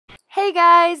Hey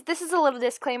guys, this is a little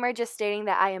disclaimer just stating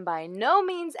that I am by no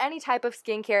means any type of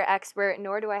skincare expert,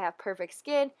 nor do I have perfect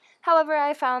skin. However,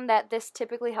 I found that this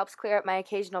typically helps clear up my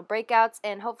occasional breakouts,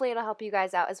 and hopefully it'll help you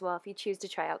guys out as well if you choose to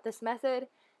try out this method.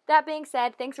 That being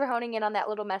said, thanks for honing in on that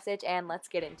little message, and let's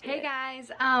get into it. Hey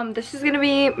guys, this is going to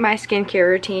be my skincare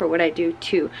routine for what I do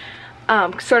to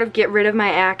sort of get rid of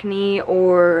my acne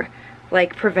or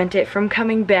like prevent it from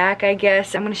coming back, I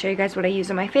guess. I'm going to show you guys what I use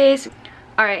on my face.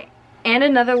 Alright. And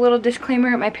another little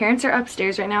disclaimer, my parents are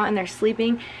upstairs right now and they're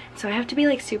sleeping, so I have to be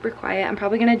like super quiet. I'm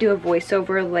probably going to do a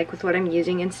voiceover like with what I'm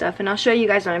using and stuff, and I'll show you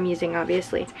guys what I'm using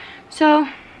obviously. So,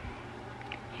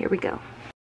 here we go.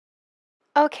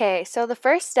 Okay, so the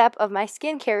first step of my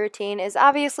skincare routine is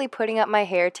obviously putting up my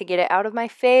hair to get it out of my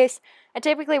face. I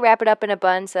typically wrap it up in a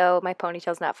bun so my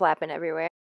ponytail's not flapping everywhere.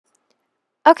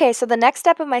 Okay, so the next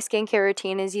step of my skincare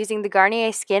routine is using the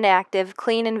Garnier Skin Active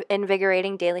Clean and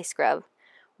Invigorating Daily Scrub.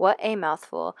 What a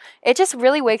mouthful. It just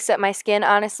really wakes up my skin,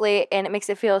 honestly, and it makes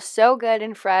it feel so good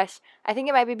and fresh. I think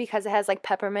it might be because it has like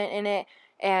peppermint in it,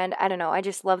 and I don't know, I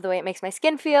just love the way it makes my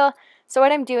skin feel. So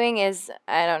what I'm doing is,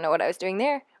 I don't know what I was doing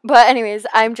there, but anyways,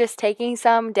 I'm just taking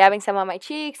some, dabbing some on my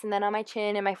cheeks, and then on my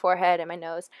chin and my forehead and my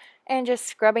nose, and just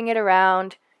scrubbing it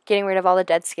around, getting rid of all the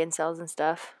dead skin cells and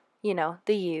stuff. You know,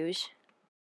 the huge.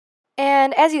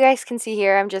 And as you guys can see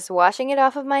here, I'm just washing it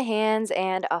off of my hands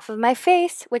and off of my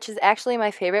face, which is actually my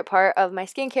favorite part of my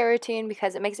skincare routine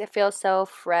because it makes it feel so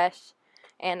fresh,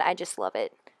 and I just love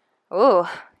it. Ooh,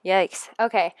 yikes.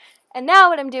 Okay, and now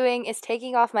what I'm doing is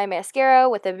taking off my mascara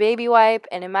with a baby wipe,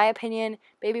 and in my opinion,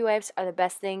 baby wipes are the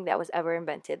best thing that was ever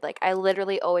invented. Like, I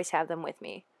literally always have them with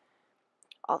me.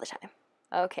 All the time.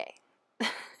 Okay.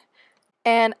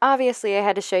 And obviously I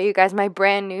had to show you guys my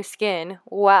brand new skin.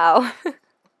 Wow.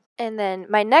 And then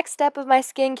my next step of my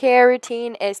skincare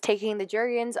routine is taking the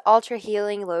Jergens Ultra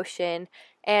Healing Lotion.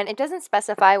 And it doesn't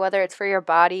specify whether it's for your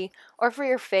body or for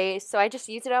your face, so I just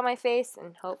use it on my face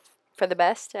and hope for the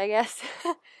best, I guess.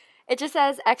 It just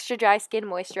says extra dry skin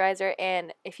moisturizer,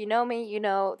 and if you know me, you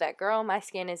know that girl, my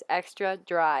skin is extra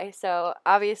dry. So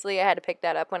obviously I had to pick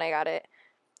that up when I got it,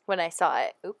 when I saw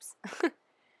it. Oops.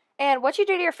 And what you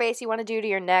do to your face, you want to do to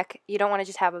your neck. You don't want to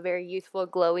just have a very youthful,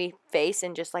 glowy face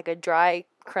and just like a dry,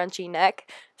 crunchy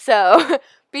neck. So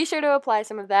be sure to apply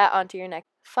some of that onto your neck.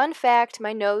 Fun fact,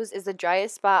 my nose is the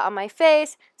driest spot on my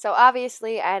face. So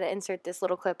obviously I had to insert this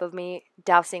little clip of me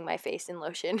dousing my face in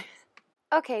lotion.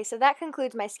 Okay, so that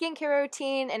concludes my skincare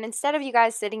routine. And instead of you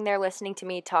guys sitting there listening to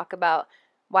me talk about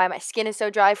why my skin is so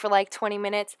dry for like 20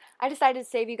 minutes, I decided to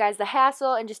save you guys the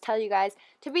hassle and just tell you guys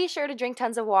to be sure to drink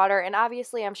tons of water. And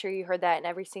obviously, I'm sure you heard that in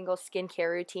every single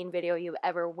skincare routine video you've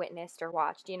ever witnessed or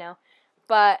watched, you know.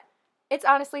 But it's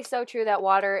honestly so true that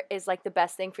water is like the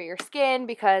best thing for your skin,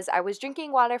 because I was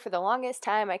drinking water for the longest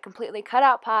time. I completely cut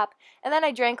out pop, and then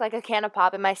I drank like a can of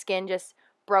pop and my skin just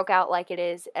broke out like it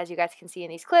is, as you guys can see in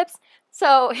these clips.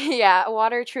 So yeah,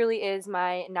 water truly is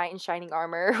my knight in shining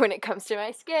armor when it comes to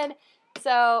my skin.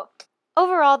 So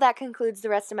overall, that concludes the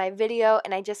rest of my video,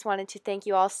 and I just wanted to thank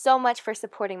you all so much for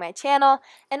supporting my channel.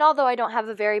 And although I don't have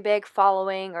a very big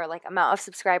following or like amount of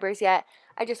subscribers yet,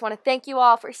 I just want to thank you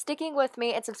all for sticking with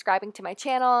me and subscribing to my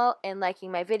channel and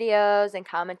liking my videos and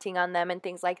commenting on them and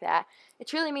things like that. It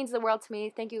truly means the world to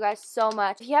me. Thank you guys so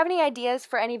much. If you have any ideas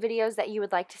for any videos that you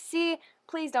would like to see,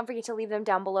 please don't forget to leave them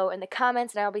down below in the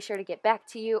comments, and I'll be sure to get back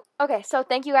to you. Okay, so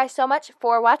thank you guys so much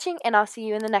for watching, and I'll see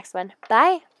you in the next one.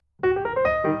 Bye!